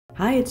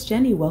Hi, it's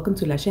Jenny. Welcome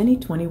to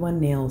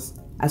LaShenny21Nails.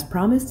 As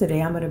promised,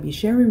 today I'm going to be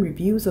sharing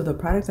reviews of the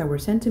products that were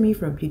sent to me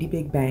from Beauty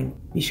Bigbang.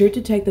 Be sure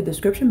to check the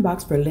description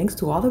box for links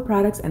to all the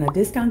products and a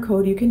discount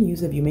code you can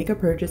use if you make a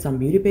purchase on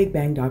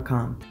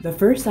beautybigbang.com. The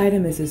first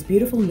item is this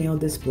beautiful nail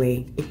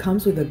display. It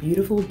comes with a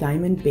beautiful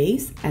diamond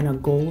base and a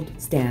gold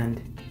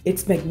stand.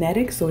 It's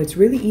magnetic, so it's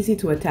really easy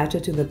to attach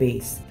it to the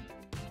base.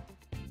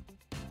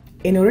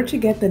 In order to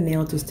get the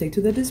nail to stick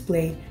to the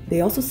display, they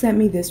also sent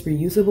me this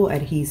reusable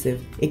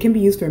adhesive. It can be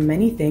used for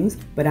many things,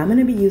 but I'm going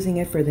to be using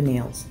it for the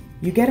nails.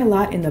 You get a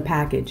lot in the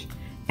package,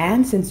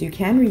 and since you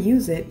can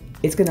reuse it,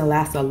 it's going to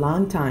last a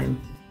long time.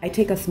 I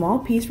take a small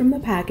piece from the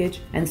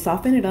package and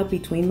soften it up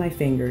between my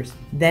fingers.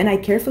 Then I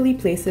carefully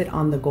place it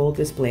on the gold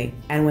display,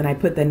 and when I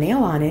put the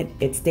nail on it,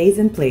 it stays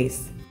in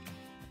place.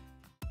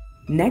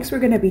 Next, we're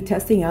going to be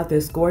testing out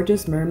this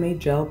gorgeous mermaid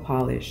gel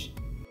polish.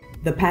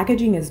 The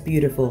packaging is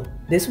beautiful.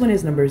 This one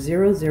is number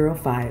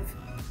 005.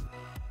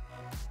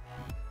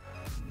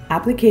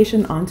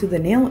 Application onto the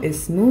nail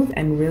is smooth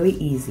and really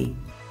easy.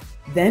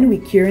 Then we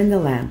cure in the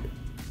lamp.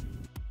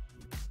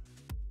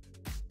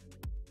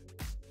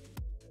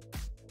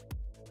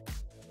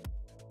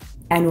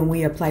 And when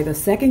we apply the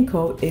second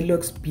coat, it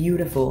looks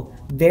beautiful,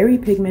 very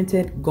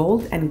pigmented,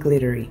 gold and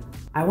glittery.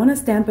 I want to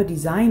stamp a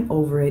design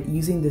over it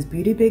using this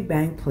Beauty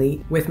Bigbang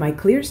plate with my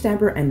clear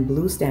stamper and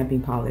blue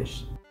stamping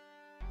polish.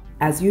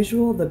 As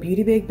usual, the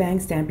Beauty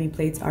Bigbang stamping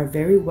plates are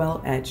very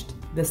well etched.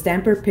 The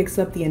stamper picks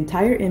up the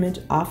entire image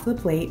off the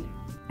plate,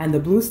 and the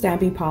blue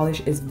stamping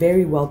polish is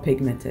very well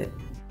pigmented.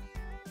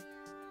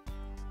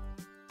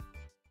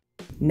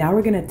 Now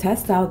we're going to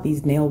test out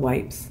these nail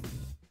wipes.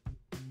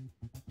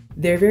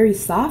 They're very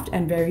soft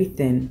and very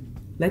thin.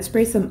 Let's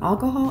spray some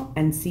alcohol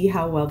and see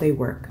how well they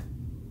work.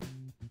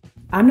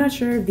 I'm not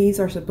sure if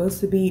these are supposed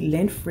to be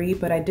lint-free,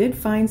 but I did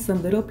find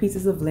some little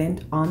pieces of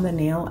lint on the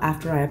nail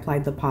after I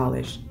applied the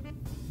polish.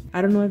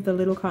 I don't know if the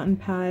little cotton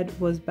pad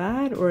was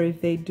bad or if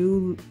they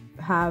do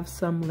have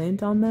some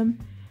lint on them.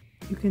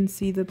 You can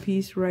see the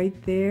piece right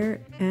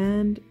there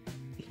and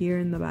here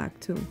in the back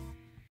too.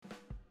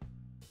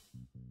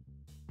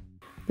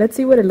 Let's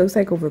see what it looks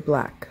like over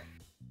black.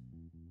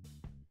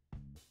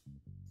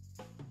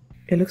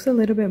 It looks a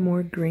little bit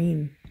more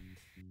green.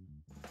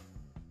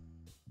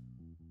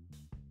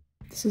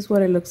 This is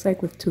what it looks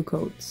like with two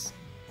coats.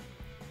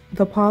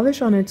 The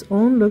polish on its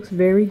own looks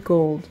very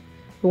gold.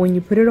 But when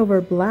you put it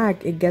over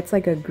black, it gets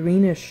like a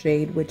greenish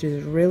shade, which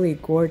is really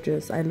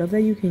gorgeous. I love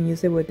that you can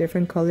use it with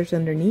different colors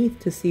underneath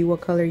to see what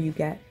color you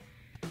get.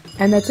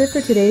 And that's it for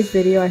today's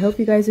video. I hope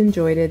you guys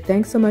enjoyed it.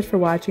 Thanks so much for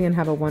watching and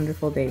have a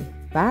wonderful day.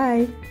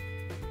 Bye!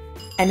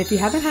 And if you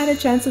haven't had a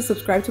chance to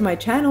subscribe to my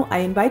channel, I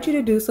invite you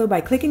to do so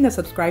by clicking the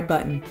subscribe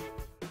button.